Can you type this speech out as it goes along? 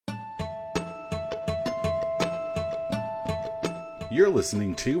You're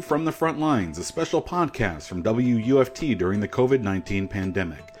listening to From the Front Lines, a special podcast from WUFT during the COVID-19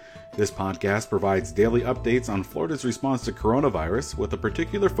 pandemic. This podcast provides daily updates on Florida's response to coronavirus with a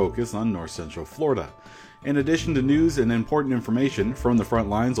particular focus on North Central Florida. In addition to news and important information, From the Front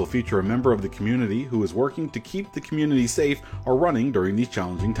Lines will feature a member of the community who is working to keep the community safe or running during these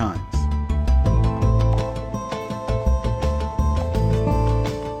challenging times.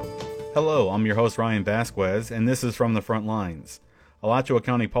 Hello, I'm your host Ryan Vasquez, and this is From the Front Lines. Alachua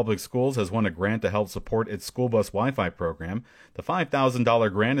County Public Schools has won a grant to help support its school bus Wi-Fi program. The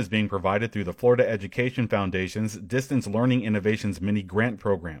 $5,000 grant is being provided through the Florida Education Foundation's Distance Learning Innovations Mini Grant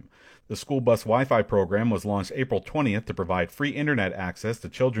Program. The school bus Wi-Fi program was launched April 20th to provide free internet access to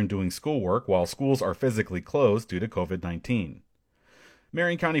children doing schoolwork while schools are physically closed due to COVID-19.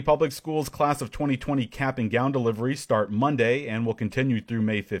 Marion County Public Schools Class of 2020 cap and gown deliveries start Monday and will continue through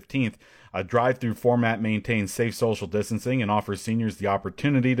May 15th. A drive-through format maintains safe social distancing and offers seniors the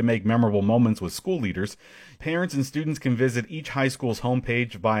opportunity to make memorable moments with school leaders. Parents and students can visit each high school's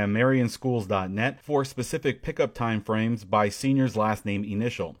homepage via marionschools.net for specific pickup time frames by seniors' last name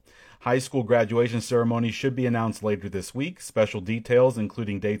initial. High school graduation ceremonies should be announced later this week. Special details,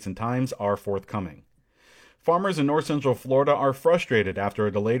 including dates and times, are forthcoming. Farmers in North Central Florida are frustrated after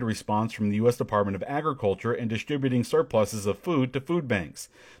a delayed response from the U.S. Department of Agriculture in distributing surpluses of food to food banks.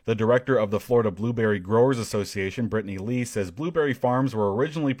 The director of the Florida Blueberry Growers Association, Brittany Lee, says blueberry farms were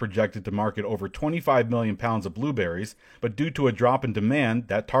originally projected to market over 25 million pounds of blueberries, but due to a drop in demand,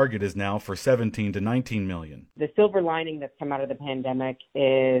 that target is now for 17 to 19 million. The silver lining that's come out of the pandemic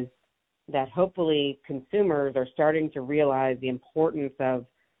is that hopefully consumers are starting to realize the importance of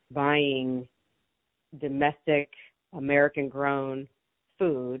buying domestic, American-grown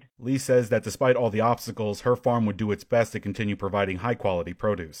food. Lee says that despite all the obstacles, her farm would do its best to continue providing high-quality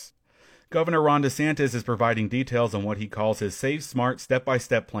produce. Governor Ron DeSantis is providing details on what he calls his safe, smart,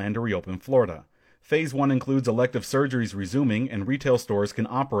 step-by-step plan to reopen Florida. Phase 1 includes elective surgeries resuming, and retail stores can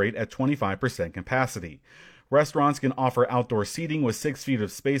operate at 25% capacity. Restaurants can offer outdoor seating with 6 feet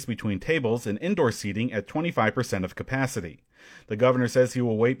of space between tables and indoor seating at 25% of capacity. The governor says he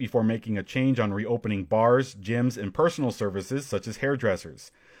will wait before making a change on reopening bars, gyms, and personal services such as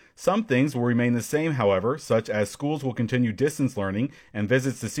hairdressers. Some things will remain the same, however, such as schools will continue distance learning and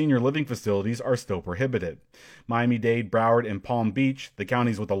visits to senior living facilities are still prohibited. Miami-Dade, Broward, and Palm Beach, the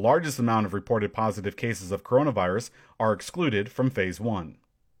counties with the largest amount of reported positive cases of coronavirus, are excluded from Phase 1.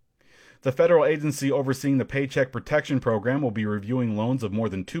 The federal agency overseeing the Paycheck Protection Program will be reviewing loans of more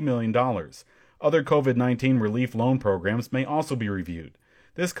than $2 million. Other COVID-19 relief loan programs may also be reviewed.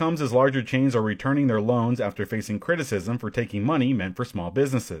 This comes as larger chains are returning their loans after facing criticism for taking money meant for small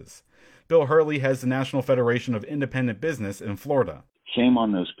businesses. Bill Hurley heads the National Federation of Independent Business in Florida. Shame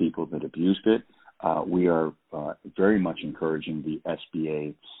on those people that abused it. We are very much encouraging the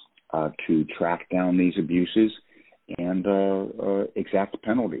SBA to track down these abuses and exact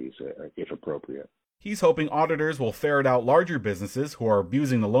penalties if appropriate. He's hoping auditors will ferret out larger businesses who are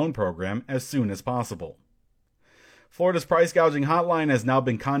abusing the loan program as soon as possible. Florida's price gouging hotline has now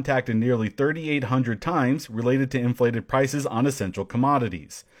been contacted nearly 3,800 times related to inflated prices on essential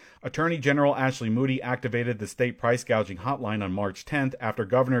commodities. Attorney General Ashley Moody activated the state price gouging hotline on March 10th after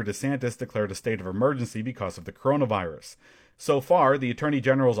Governor DeSantis declared a state of emergency because of the coronavirus. So far, the Attorney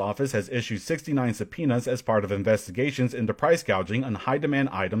General's office has issued 69 subpoenas as part of investigations into price gouging on high-demand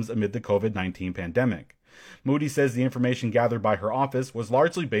items amid the COVID-19 pandemic. Moody says the information gathered by her office was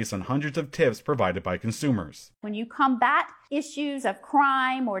largely based on hundreds of tips provided by consumers. When you combat issues of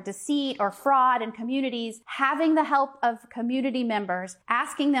crime or deceit or fraud in communities, having the help of community members,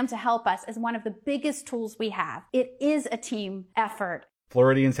 asking them to help us is one of the biggest tools we have. It is a team effort.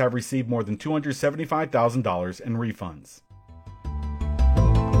 Floridians have received more than $275,000 in refunds.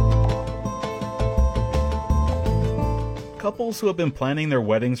 Couples who have been planning their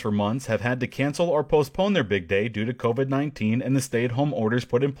weddings for months have had to cancel or postpone their big day due to COVID-19 and the stay-at-home orders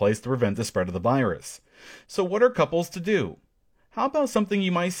put in place to prevent the spread of the virus. So what are couples to do? How about something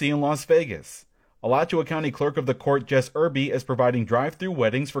you might see in Las Vegas? Alachua County Clerk of the Court Jess Irby is providing drive-through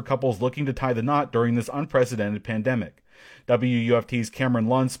weddings for couples looking to tie the knot during this unprecedented pandemic. WUFT's Cameron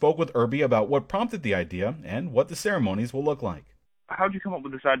Lund spoke with Irby about what prompted the idea and what the ceremonies will look like. How did you come up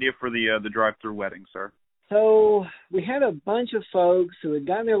with this idea for the drive-through wedding, sir? So we had a bunch of folks who had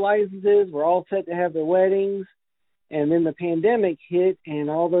gotten their licenses, were all set to have their weddings, and then the pandemic hit and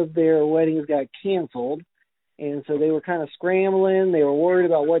all of their weddings got canceled. And so they were kind of scrambling. They were worried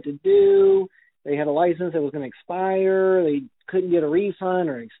about what to do. They had a license that was going to expire. They couldn't get a refund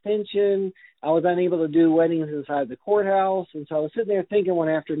or extension. I was unable to do weddings inside the courthouse. And so I was sitting there thinking one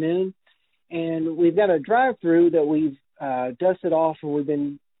afternoon, and we've got a drive-through that we've dusted off, and we've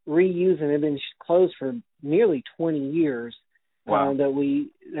been reusing. They've been closed for nearly 20 years. Wow. That we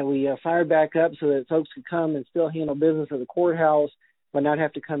fired back up so that folks could come and still handle business at the courthouse, but not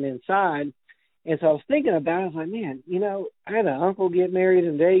have to come inside. And so I was thinking about it. I was like, man, I had an uncle get married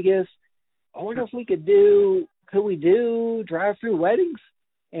in Vegas. I wonder if we could do drive-through weddings.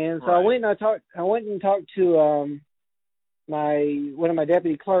 And so Right. I went and talked to one of my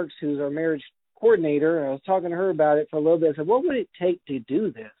deputy clerks, who's our marriage coordinator. And I was talking to her about it for a little bit. I said, what would it take to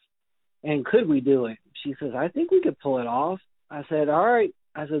do this? And could we do it? She says, I think we could pull it off. I said, all right.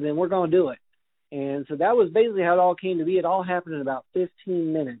 I said, then we're going to do it. And so that was basically how it all came to be. It all happened in about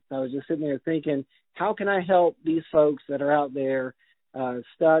 15 minutes. I was just sitting there thinking, how can I help these folks that are out there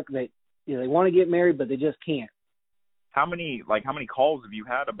stuck, that they want to get married, but they just can't? How many calls have you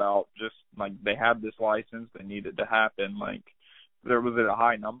had about just like they had this license, they needed to happen? Like, was it a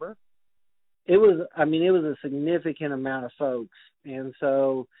high number? It was a significant amount of folks. And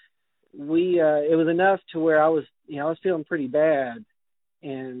so it was enough to where I was feeling pretty bad.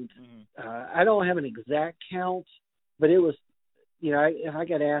 And I don't have an exact count, but it was, if I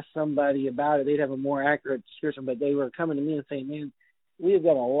could ask somebody about it, they'd have a more accurate description. But they were coming to me and saying, man, we've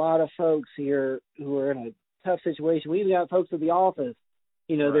got a lot of folks here who are in a tough situation. We've got folks at the office,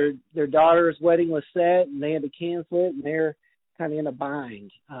 Right. their daughter's wedding was set and they had to cancel it, and they're kind of in a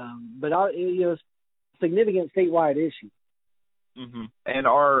bind. But it's a significant statewide issue. Mm-hmm. And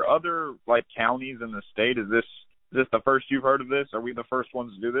are other counties in the state, is this the first you've heard of this? Are we the first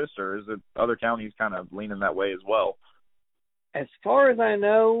ones to do this, or is it other counties kind of leaning that way as well? As far as I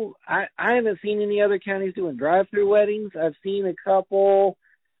know, I haven't seen any other counties doing drive-through weddings. I've seen a couple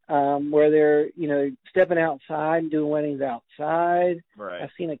where they're, stepping outside and doing weddings outside. Right. I've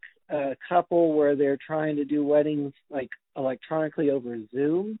seen a couple where they're trying to do weddings electronically over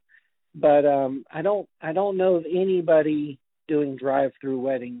Zoom, but I don't know of anybody doing drive-through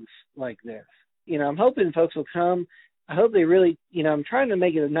weddings like this. I'm hoping folks will come. I hope they really, I'm trying to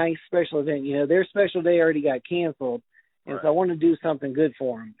make it a nice special event. Their special day already got canceled, and Right. so I want to do something good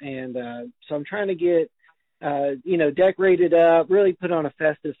for them. And so I'm trying to get, decorated up, really put on a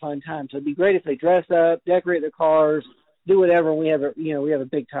festive, fun time. So it'd be great if they dress up, decorate their cars, do whatever, and we have a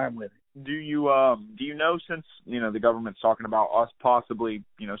big time with it. Do you know, since the government's talking about us possibly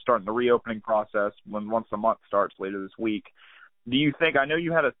starting the reopening process once the month starts later this week, do you think, I know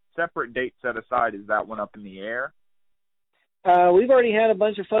you had a separate date set aside, is that one up in the air? We've already had a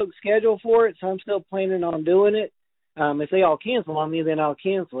bunch of folks scheduled for it, so I'm still planning on doing it. If they all cancel on me, then I'll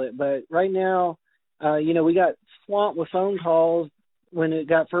cancel it. But right now, we got swamped with phone calls when it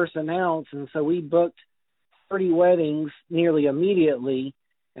got first announced, and so we booked 30 weddings nearly immediately.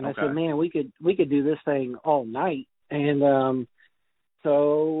 And Okay. I said, man, we could do this thing all night. And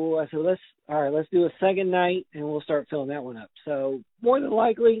so I said, let's do a second night, and we'll start filling that one up. So more than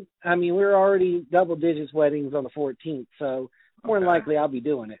likely, we're already double digits weddings on the 14th, so more than Okay. likely I'll be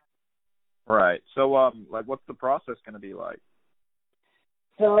doing it. Right. So, what's the process going to be like?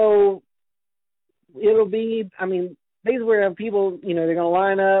 So it'll be, basically we're going to have people, they're going to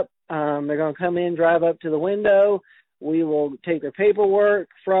line up, they're going to come in, drive up to the window. We will take their paperwork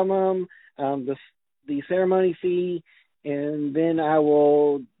from them, the ceremony fee, and then I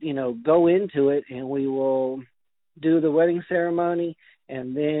will, go into it, and we will do the wedding ceremony,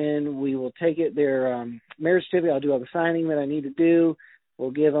 and then we will take their marriage certificate. I'll do all the signing that I need to do.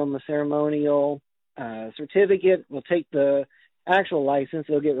 We'll give them a ceremonial certificate. We'll take the actual license.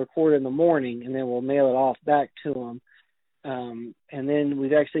 It'll get recorded in the morning, and then we'll mail it off back to them. And then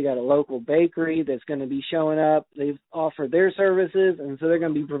we've actually got a local bakery that's going to be showing up. They've offered their services, and so they're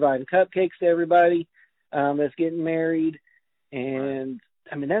going to be providing cupcakes to everybody that's getting married. And,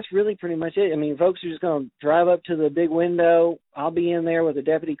 that's really pretty much it. Folks are just going to drive up to the big window. I'll be in there with a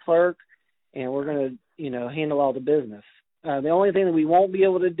deputy clerk, and we're going to, handle all the business. The only thing that we won't be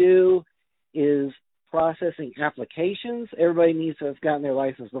able to do is processing applications. Everybody needs to have gotten their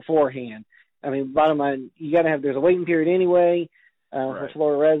license beforehand. Bottom line, there's a waiting period anyway for Right.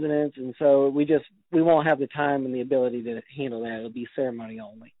 Florida residents, and so we won't have the time and the ability to handle that. It'll be ceremony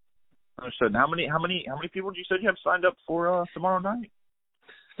only. Understood. How many people did you say you have signed up for tomorrow night?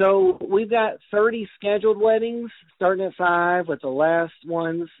 So we've got 30 scheduled weddings starting at 5, with the last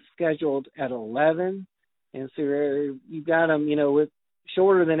ones scheduled at 11. And so you've got them, with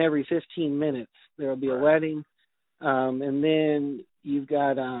shorter than every 15 minutes. There'll be a wedding. And then you've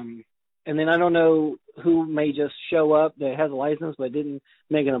got, and then I don't know who may just show up that has a license but didn't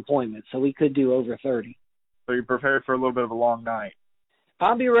make an appointment. So we could do over 30. So you're prepared for a little bit of a long night.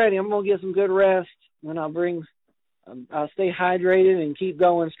 I'll be ready. I'm going to get some good rest, and I'll stay hydrated and keep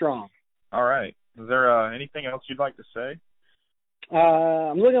going strong. All right. Is there anything else you'd like to say?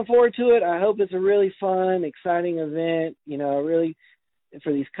 I'm looking forward to it. I hope it's a really fun, exciting event, really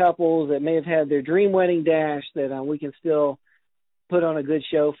for these couples that may have had their dream wedding dash, that we can still put on a good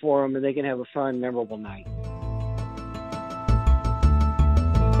show for them and they can have a fun, memorable night.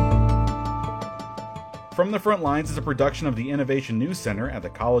 From the Front Lines is a production of the Innovation News Center at the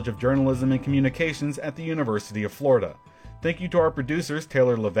College of Journalism and Communications at the University of Florida. Thank you to our producers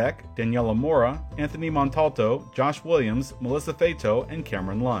Taylor Levesque, Daniela Mora, Anthony Montalto, Josh Williams, Melissa Fato, and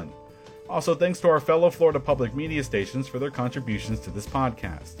Cameron Lund. Also thanks to our fellow Florida public media stations for their contributions to this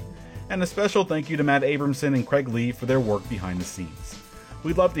podcast. And a special thank you to Matt Abramson and Craig Lee for their work behind the scenes.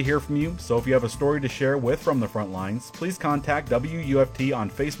 We'd love to hear from you, so if you have a story to share with From the Front Lines, please contact WUFT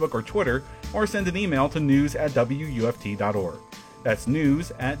on Facebook or Twitter, or send an email to news@wuft.org. That's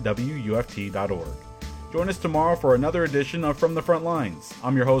news@wuft.org. Join us tomorrow for another edition of From the Front Lines.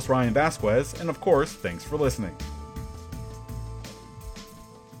 I'm your host, Ryan Vasquez, and of course, thanks for listening.